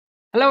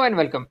Hello and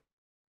welcome.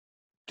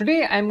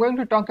 Today I'm going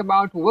to talk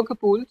about worker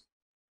pools,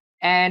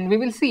 and we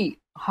will see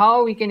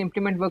how we can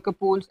implement worker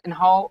pools and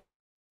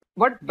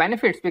what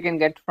benefits we can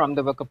get from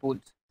the worker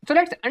pools. So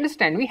let's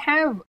understand we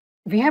have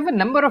a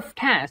number of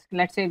tasks.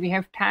 Let's say we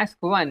have task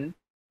 1,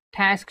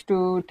 task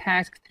 2,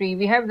 task 3.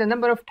 We have the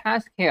number of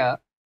tasks here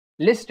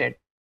listed,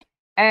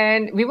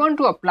 and we want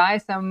to apply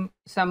some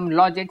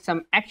logic,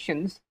 some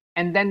actions,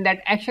 and then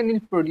that action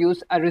will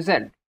produce a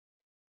result.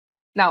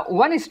 Now,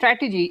 one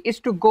strategy is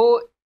to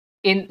go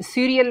in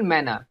serial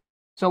manner.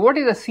 So what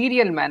is a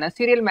serial manner?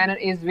 Serial manner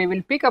is we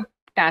will pick up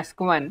task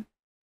 1,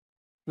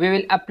 we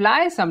will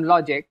apply some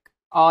logic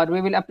or we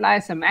will apply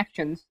some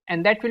actions,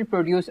 and that will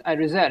produce a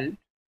result.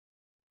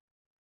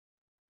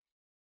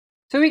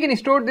 So we can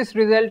store this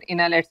result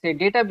in a, let's say,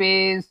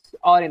 database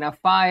or in a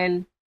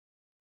file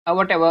or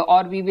whatever,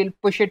 or we will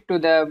push it to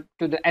the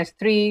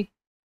S3,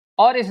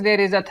 or if there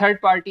is a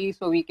third party,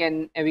 so we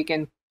can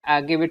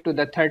give it to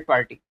the third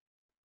party.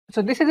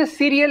 So this is a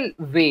serial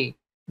way.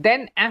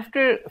 Then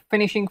after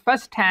finishing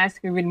first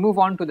task, we will move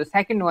on to the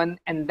second one,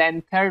 and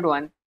then third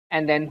one,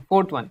 and then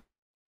fourth one.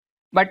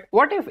 But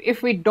what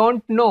if we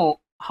don't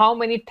know how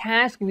many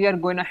tasks we are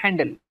going to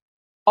handle,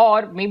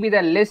 or maybe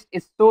the list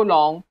is so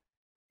long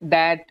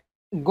that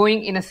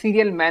going in a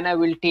serial manner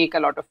will take a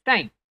lot of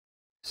time.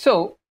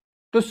 So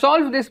to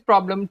solve this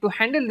problem, to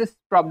handle this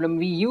problem,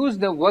 we use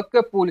the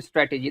worker pool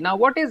strategy. Now,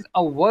 what is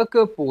a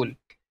worker pool?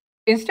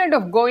 Instead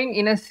of going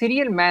in a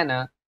serial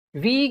manner,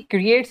 we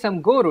create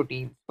some Go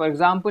routines. For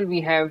example,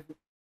 we have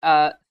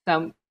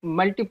some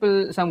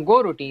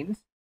Go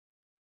routines.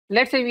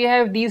 Let's say we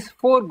have these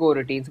 4 Go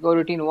routines: Go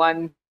routine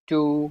 1,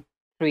 2,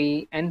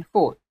 3, and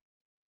 4.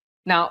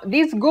 Now,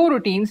 these Go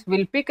routines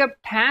will pick up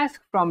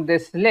tasks from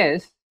this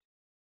list,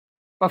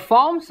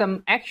 perform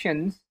some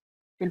actions,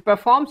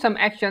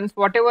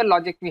 whatever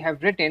logic we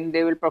have written,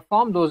 they will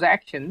perform those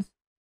actions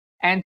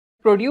and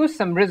produce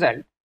some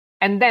result.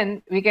 And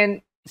then we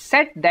can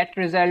set that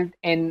result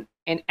in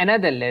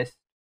another list,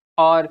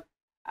 or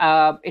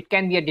it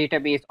can be a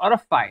database or a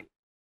file,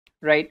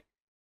 right?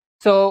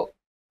 So,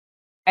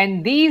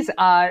 and these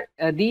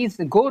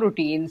Go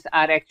routines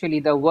are actually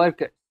the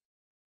workers.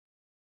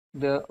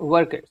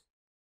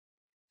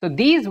 So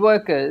these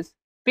workers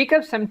pick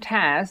up some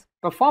tasks,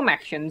 perform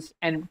actions,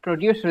 and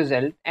produce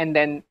result, and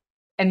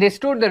they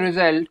store the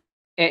result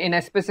in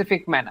a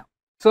specific manner.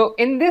 So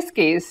in this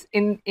case,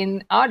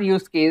 in our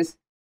use case,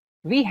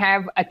 we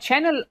have a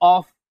channel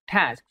of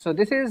tasks. So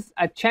this is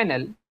a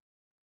channel.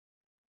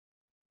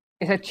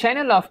 It's a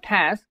channel of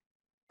tasks,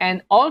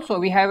 and also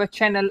we have a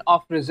channel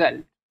of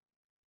result,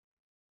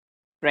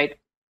 right?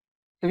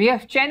 So we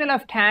have channel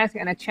of task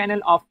and a channel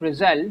of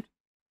result.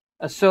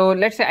 So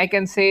let's say I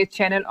can say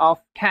channel of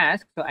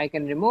task. So I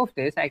can remove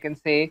this. I can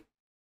say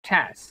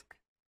task,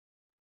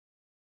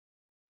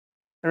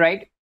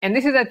 right? And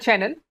this is a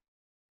channel.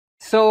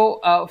 So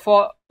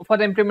for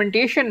the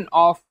implementation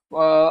of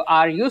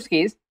our use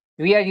case,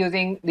 we are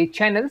using the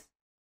channels,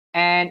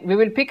 and we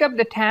will pick up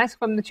the task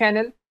from the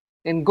channel.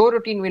 Then Go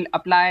routine will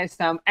apply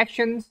some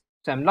actions,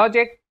 some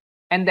logic,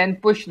 and then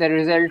push the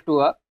result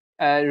to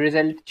a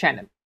result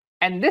channel.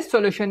 And this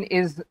solution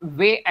is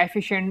way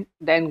efficient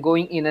than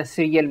going in a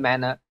serial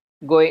manner,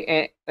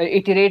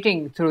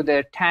 iterating through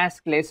the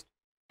task list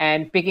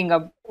and picking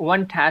up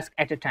one task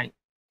at a time.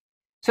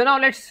 So now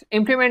let's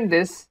implement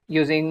this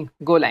using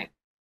Golang.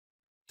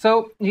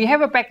 So we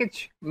have a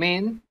package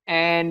main,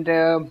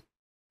 and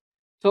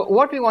so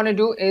what we want to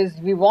do is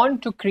we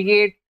want to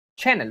create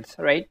channels,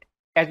 right?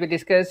 As we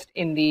just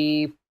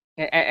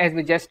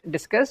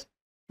discussed,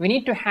 we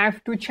need to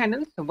have 2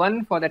 channels,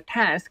 one for the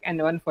task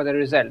and one for the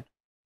result.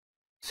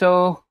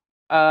 So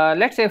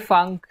let's say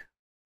func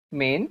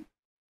main,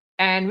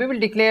 and we will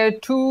declare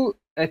 2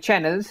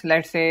 channels.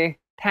 Let's say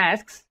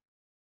tasks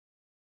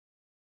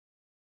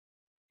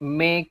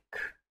make,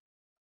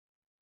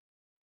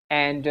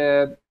 and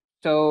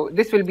so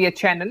this will be a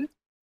channel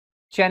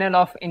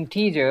of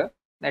integer,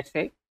 let's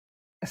say.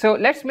 So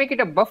let's make it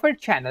a buffered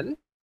channel,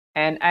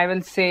 and I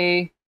will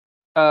say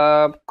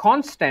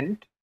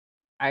constant.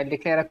 I'll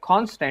declare a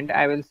constant.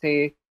 I will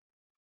say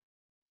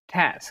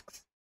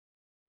tasks.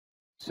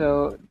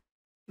 So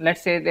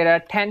let's say there are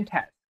 10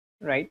 tasks,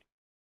 right?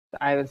 So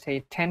I will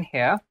say 10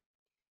 here.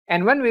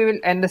 And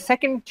and the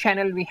second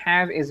channel we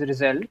have is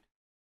result.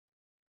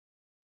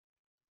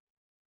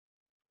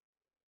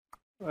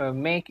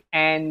 Make,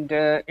 and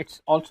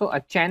it's also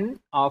a chain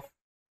of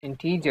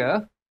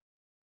integer,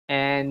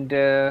 and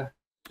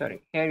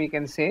sorry, here we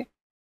can say,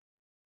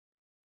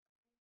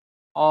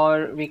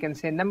 or we can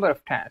say number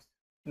of tasks,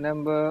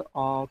 number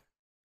of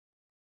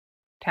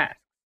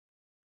tasks,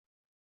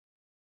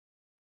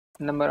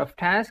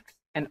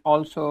 and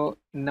also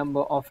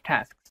number of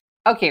tasks.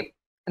 Okay,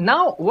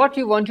 now what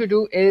we want to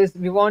do is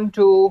we want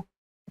to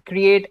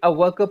create a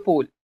worker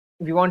pool.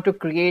 We want to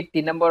create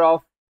the number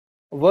of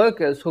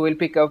workers who will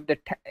pick up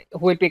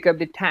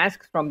the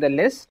tasks from the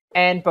list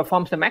and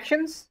perform some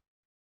actions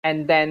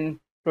and then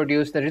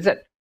produce the result.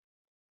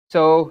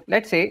 So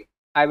let's say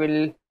I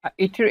will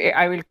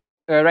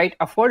write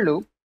a for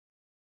loop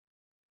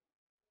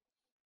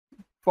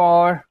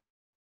for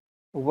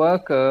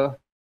worker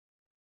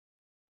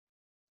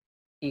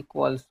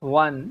equals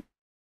 1,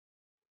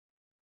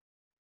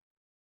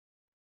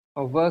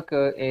 a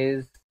worker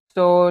is,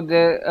 so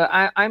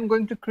I'm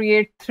going to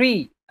create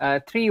three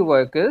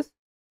workers,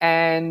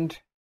 and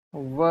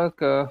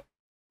worker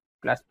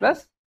plus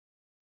plus.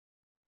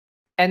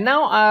 And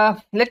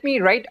now let me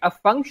write a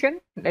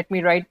function. Let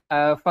me write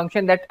a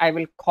function that I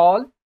will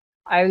call.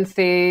 I will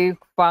say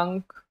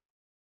func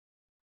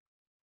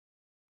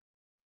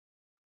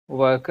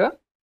worker,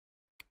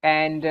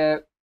 and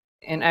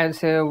I'll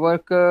say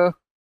worker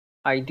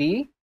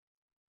ID,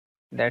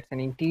 that's an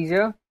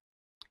integer,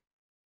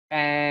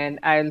 and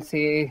I'll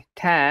say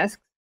task,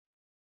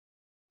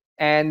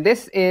 and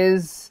this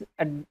is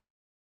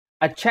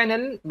a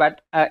channel,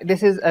 but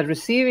this is a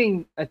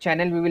receiving a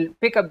channel. We will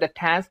pick up the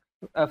task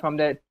from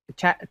the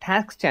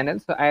task channel.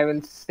 So I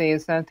will say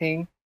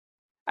something,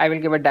 I will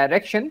give a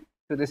direction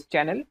to this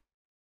channel,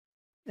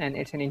 and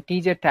it's an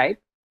integer type.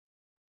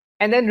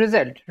 And then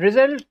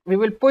result, we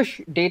will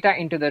push data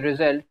into the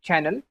result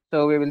channel.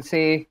 So we will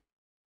say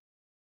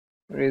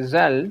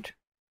result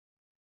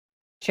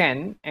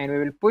chen, and we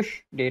will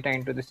push data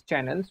into this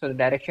channel. So the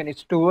direction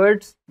is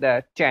towards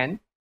the chen,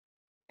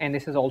 and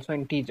this is also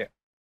integer.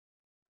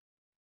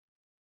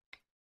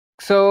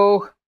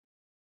 So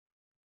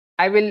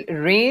I will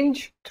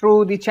range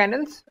through the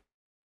channels.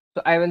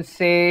 So I will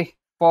say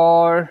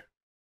for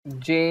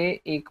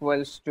j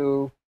equals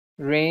to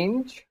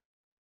range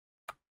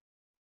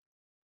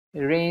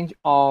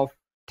of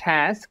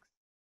tasks,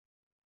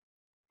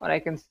 or I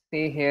can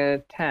say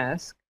here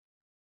task.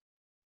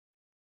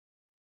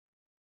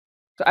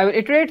 So I will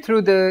iterate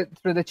through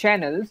the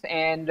channels,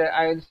 and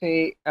I will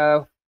say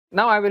now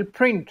I will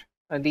print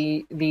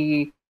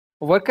the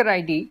worker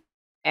ID,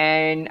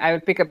 and I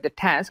will pick up the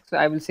task. So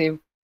I will say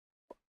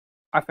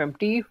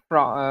fmt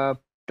from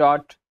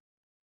dot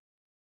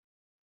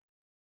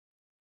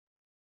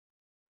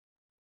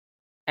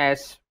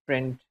s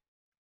print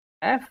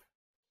f,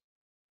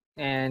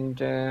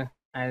 and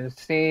I'll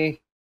say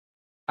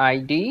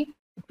ID,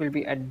 it will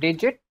be a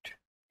digit.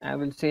 I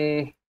will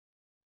say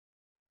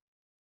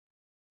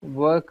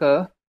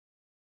worker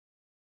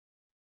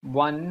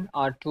 1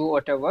 or 2,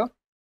 whatever,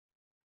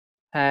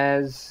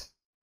 has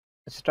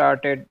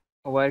started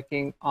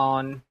working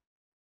on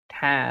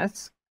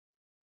task,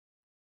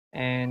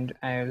 and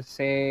I will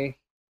say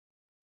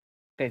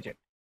digit.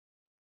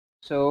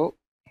 So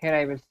here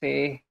I will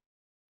say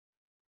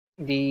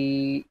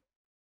the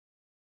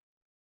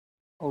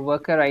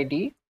worker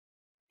ID,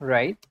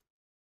 right,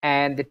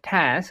 and the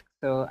task.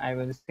 So I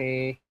will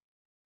say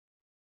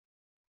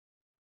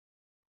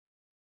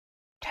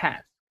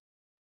task,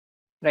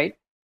 right.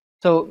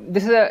 So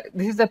this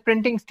is a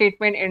printing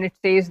statement, and it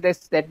says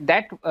this that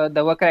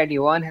the worker ID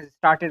 1 has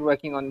started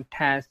working on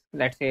task,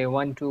 let's say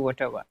 1, 2,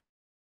 whatever,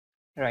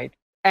 right.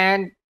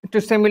 And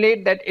to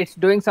simulate that it's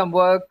doing some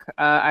work,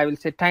 I will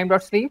say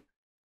time.sleep,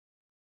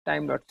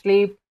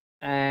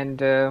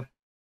 and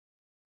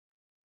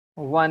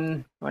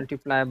 1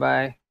 multiplied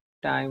by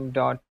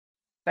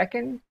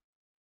time.second.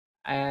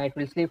 It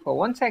will sleep for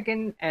 1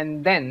 second,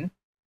 and then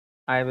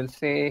I will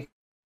say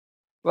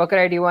worker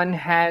ID 1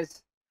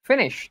 has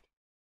finished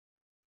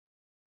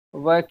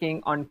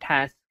working on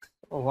task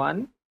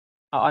 1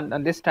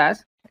 on this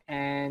task.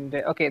 And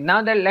okay,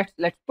 now that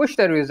let's push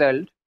the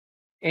result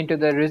into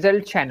the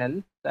result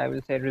channel. So I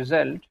will say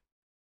result,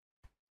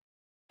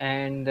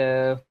 and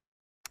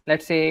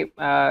let's say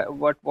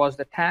what was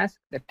the task?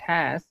 The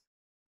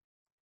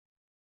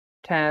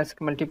task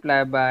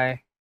multiplied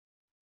by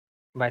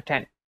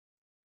 10,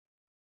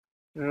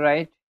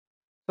 right.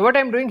 So what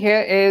I'm doing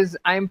here is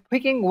I'm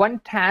picking one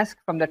task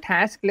from the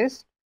task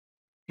list,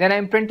 then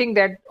I'm printing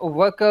that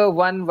worker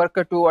 1,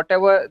 worker 2,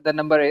 whatever the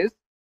number is,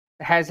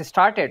 has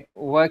started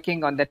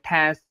working on the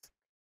task,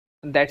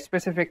 that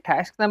specific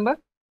task number,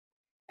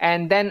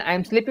 and then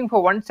I'm sleeping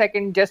for 1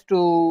 second just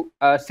to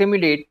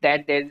simulate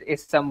that there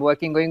is some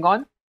working going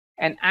on,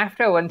 and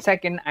after 1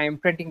 second I'm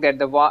printing that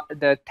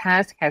the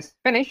task has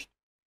finished,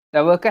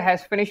 the worker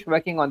has finished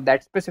working on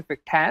that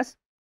specific task,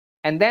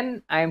 and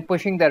then I'm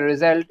pushing the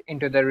result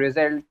into the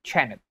result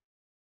channel.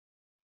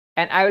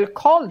 And I will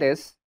call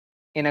this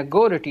in a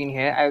Go routine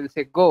here. I will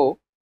say Go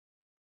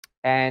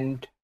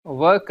and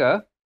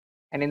worker,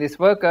 and in this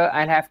worker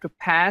I'll have to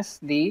pass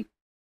the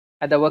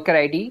worker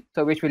ID,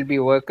 so which will be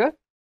worker,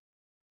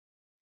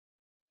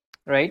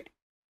 right,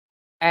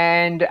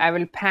 and I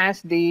will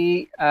pass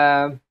the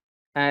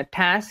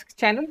tasks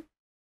channel,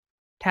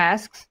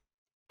 tasks,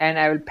 and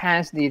I will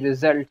pass the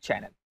result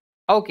channel.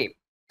 Okay,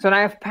 so now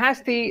I've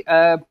passed the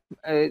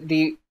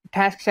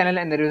task channel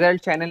and the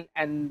result channel,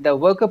 and the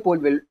worker pool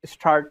will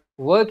start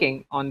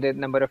working on the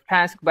number of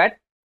tasks, but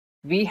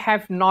we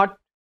have not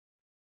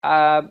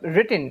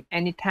written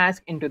any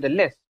task into the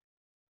list.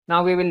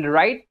 Now we will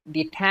write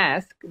the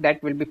task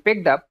that will be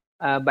picked up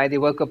by the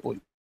worker pool.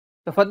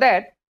 So for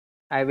that,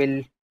 I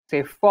will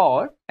say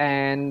for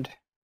and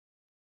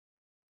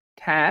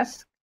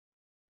task,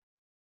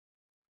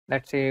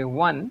 let's say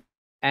 1,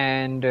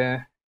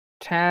 and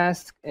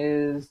task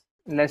is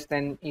less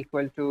than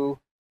equal to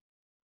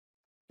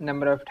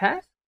number of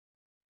tasks,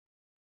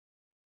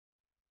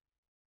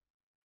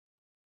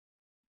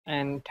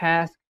 and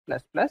task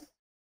plus plus.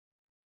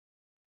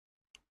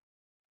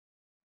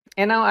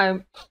 And now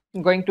I'm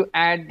going to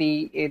add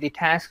the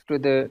tasks to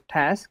the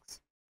tasks.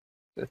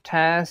 So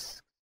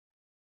tasks,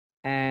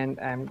 and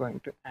I'm going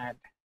to add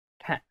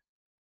task.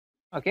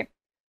 Okay,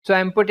 so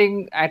I'm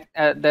putting at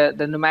the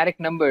numeric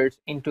numbers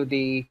into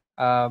the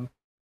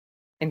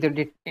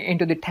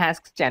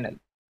tasks channel.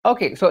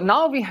 Okay, so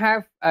now we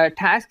have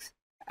tasks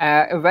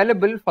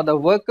available for the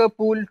worker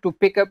pool to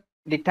pick up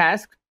the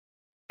task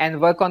and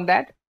work on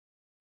that.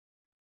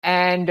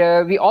 And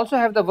we also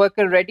have the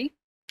worker ready.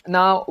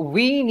 Now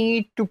we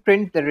need to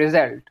print the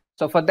result.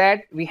 So for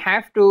that, we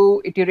have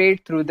to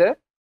iterate through the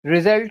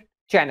result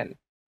channel.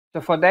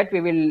 So for that, we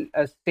will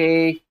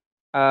say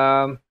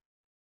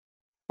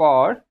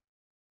for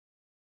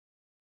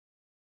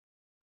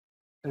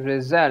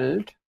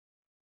result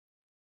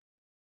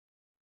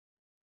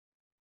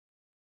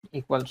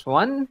equals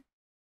 1,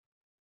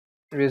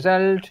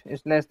 result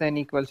is less than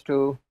equals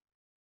to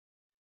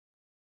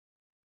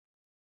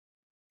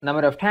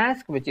number of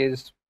tasks, which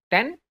is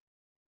 10,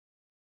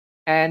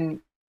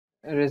 and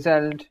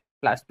result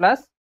plus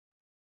plus.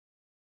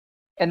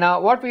 And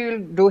now what we will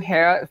do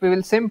here, we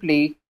will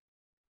simply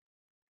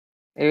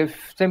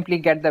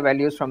get the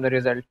values from the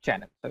result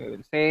channel. So we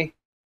will say,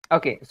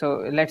 okay,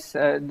 so let's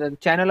the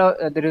channel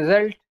the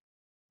result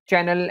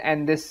channel,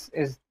 and this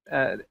is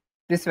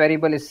this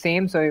variable is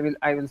same. So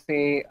I will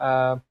say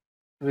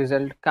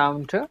result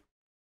counter,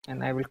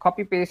 and I will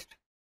copy paste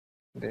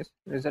this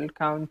result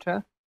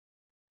counter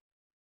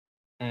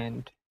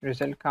and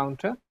result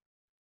counter,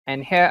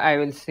 and here I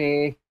will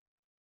say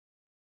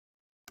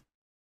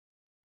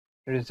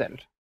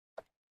result,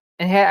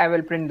 and here I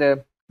will print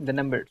the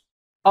numbers.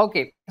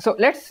 Okay, so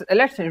let's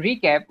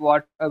recap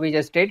what we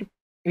just did.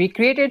 We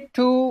created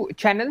two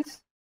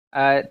channels,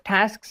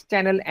 tasks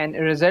channel and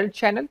result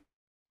channel.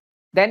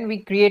 Then we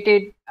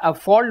created a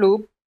for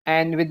loop,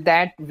 and with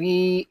that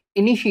we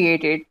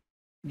initiated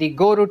the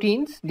go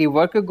routines, the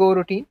worker go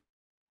routine.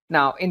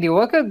 Now in the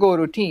worker go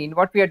routine,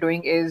 what we are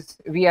doing is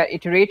we are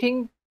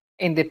iterating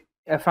in the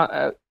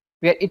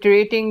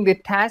iterating the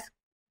task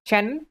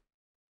channel,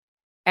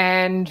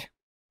 and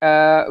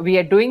we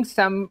are doing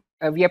some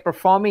we are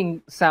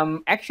performing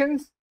some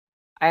actions,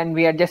 and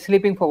we are just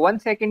sleeping for 1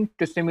 second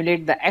to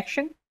simulate the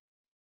action.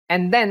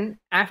 And then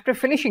after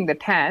finishing the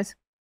task,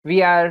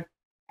 we are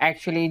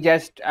actually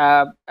just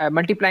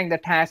multiplying the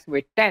task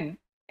with 10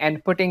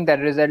 and putting the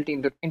result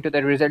into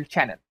the result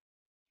channel.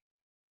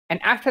 And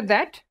after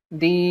that,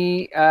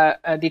 the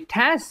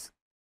task,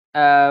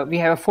 we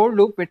have a for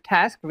loop with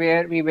task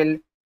where we will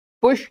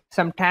push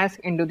some task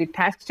into the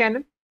task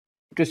channel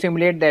to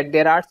simulate that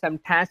there are some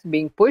tasks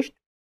being pushed.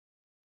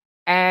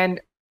 And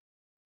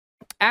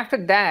after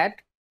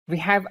that, we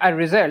have a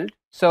result.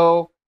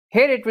 So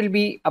here it will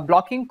be a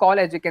blocking call.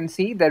 As you can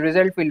see, the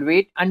result will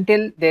wait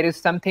until there is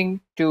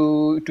something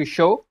to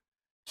show.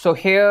 So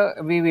here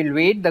we will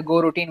wait, the go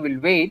routine will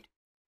wait,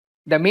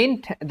 the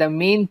main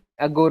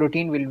go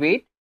routine will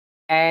wait,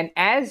 and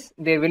as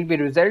there will be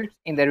results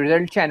in the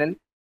result channel,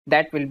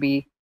 that will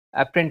be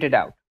printed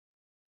out.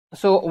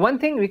 So one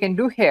thing we can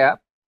do here,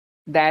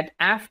 that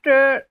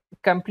after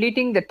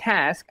completing the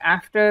task,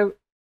 after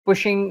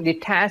pushing the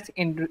task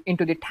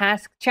into the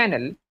task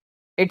channel,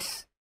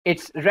 it's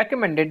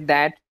recommended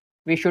that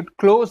we should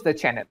close the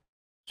channel.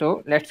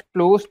 So let's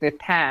close the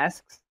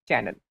tasks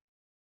channel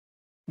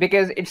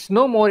because it's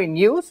no more in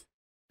use.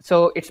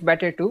 So it's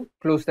better to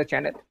close the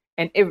channel.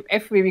 And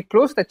if we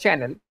close the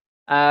channel,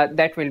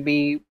 that will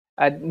be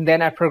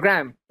then our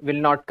program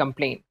will not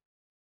complain.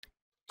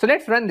 So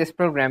let's run this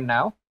program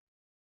now.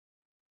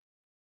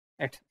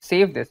 Let's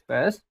save this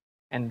first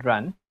and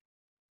run.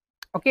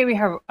 Okay, we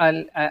have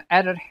an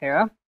error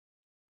here,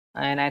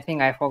 and I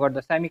think I forgot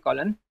the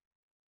semicolon.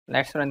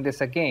 Let's run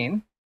this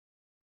again.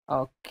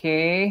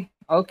 Okay,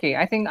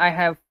 I think I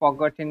have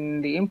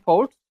forgotten the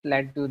imports.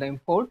 Let's do the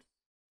imports.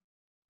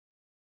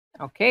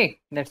 Okay,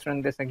 let's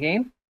run this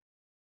again.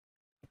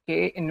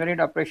 Okay, invalid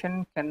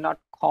operation, cannot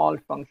call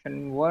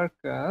function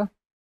worker.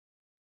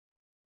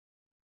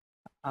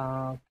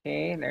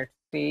 Okay, let's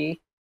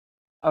see.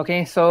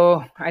 Okay,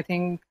 so I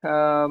think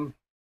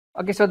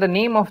okay, so the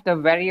name of the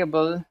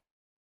variable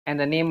and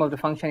the name of the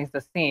function is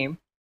the same,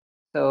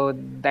 so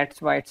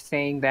that's why it's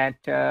saying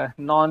that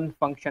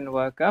non-function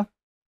worker.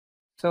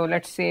 So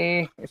let's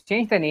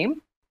change the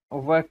name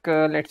of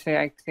worker. Let's say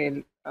I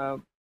say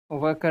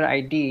worker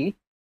ID,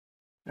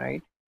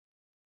 right?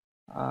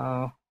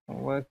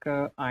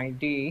 Worker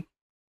ID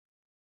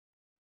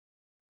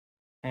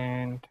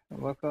and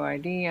worker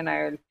ID, and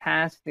I will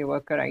pass the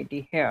worker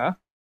ID here.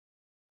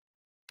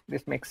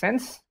 This makes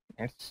sense.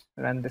 Let's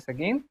run this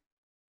again.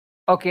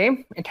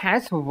 Okay, it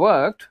has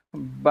worked,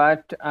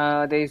 but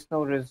there is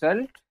no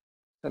result.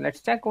 So let's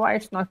check why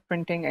it's not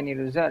printing any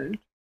result.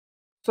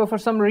 So for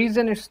some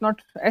reason it's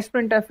not,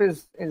 sprintf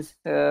is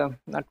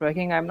not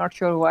working. I'm not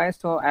sure why.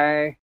 So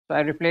I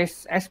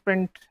replace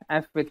sprintf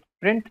with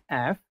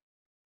printf,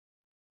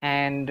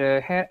 and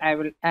here I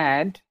will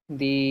add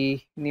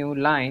the new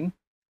line.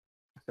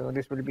 So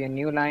this will be a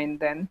new line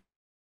then.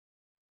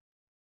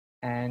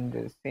 And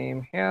the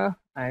same here,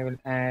 I will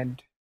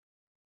add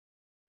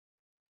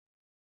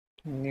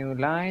new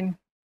line,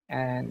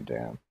 and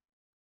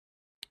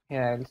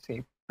here I'll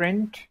say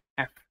print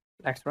f.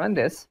 Let's run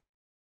this.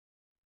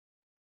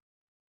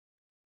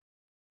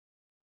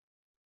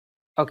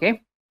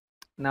 Okay,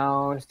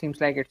 now it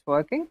seems like it's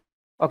working.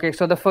 Okay,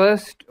 so the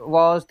first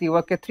was the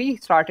worker 3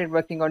 started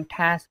working on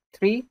task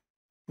 3.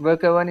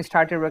 Worker 1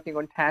 started working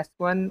on task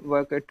 1.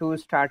 Worker 2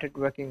 started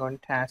working on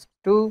task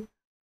 2.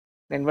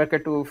 Then worker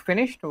 2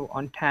 finished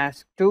on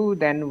task 2.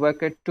 Then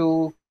worker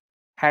 2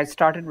 has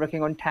started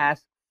working on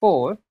task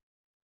 4.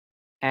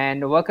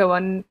 And worker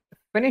 1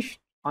 finished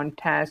on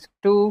task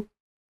 2.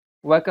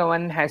 Worker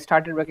 1 has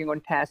started working on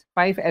task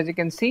 5. As you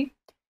can see,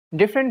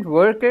 different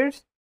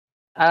workers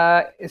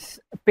is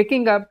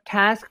picking up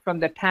task from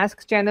the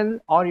tasks channel,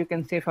 or you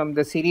can say from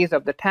the series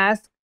of the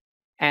tasks,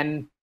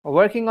 and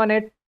working on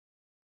it,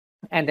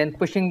 and then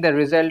pushing the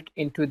result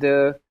into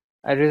the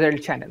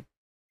result channel.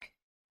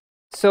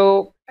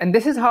 So, and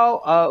this is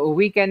how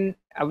we can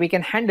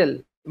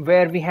handle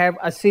where we have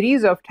a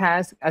series of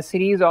tasks, a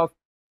series of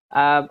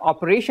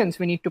operations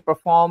we need to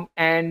perform,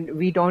 and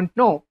we don't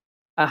know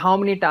how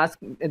many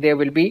tasks there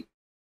will be.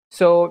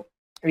 So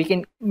we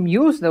can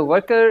use the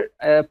worker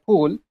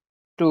pool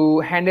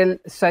to handle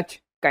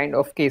such kind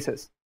of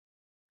cases.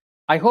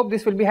 I hope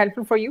this will be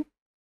helpful for you,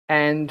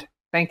 and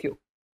thank you.